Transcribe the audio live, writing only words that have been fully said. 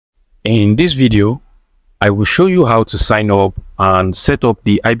In this video, I will show you how to sign up and set up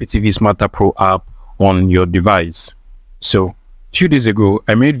the IPTV Smarter Pro app on your device. So, a few days ago,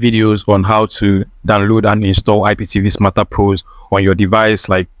 I made videos on how to download and install IPTV Smarter Pros on your device,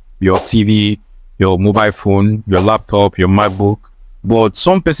 like your TV, your mobile phone, your laptop, your MacBook. But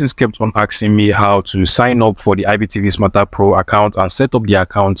some persons kept on asking me how to sign up for the IPTV Smarter Pro account and set up the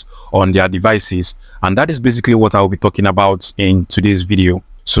account on their devices. And that is basically what I'll be talking about in today's video.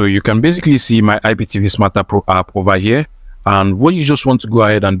 So you can basically see my IPTV Smarter Pro app over here. And what you just want to go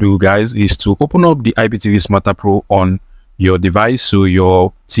ahead and do, guys, is to open up the IPTV Smarter Pro on your device. So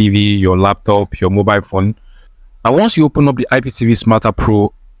your TV, your laptop, your mobile phone. And once you open up the IPTV Smarter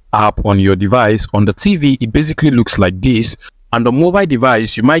Pro app on your device, on the TV, it basically looks like this. And on mobile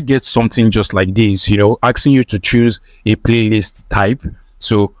device, you might get something just like this, asking you to choose a playlist type.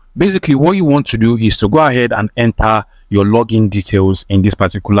 So basically what you want to do is to go ahead and enter your login details in this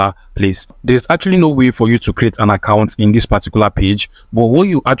particular place. There's actually no way for you to create an account in this particular page, but what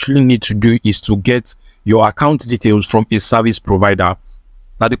you actually need to do is to get your account details from a service provider.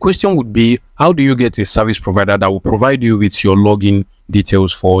 Now the question would be, how do you get a service provider that will provide you with your login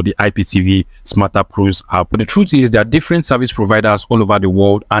details for the IPTV Smarter Pros app? But the truth is there are different service providers all over the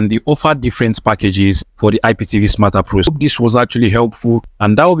world and they offer different packages for the IPTV Smarter Pros. Hope this was actually helpful,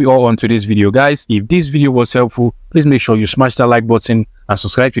 and that will be all on today's video, guys. If this video was helpful, please make sure you smash that like button and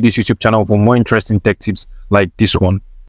subscribe to this YouTube channel for more interesting tech tips like this one.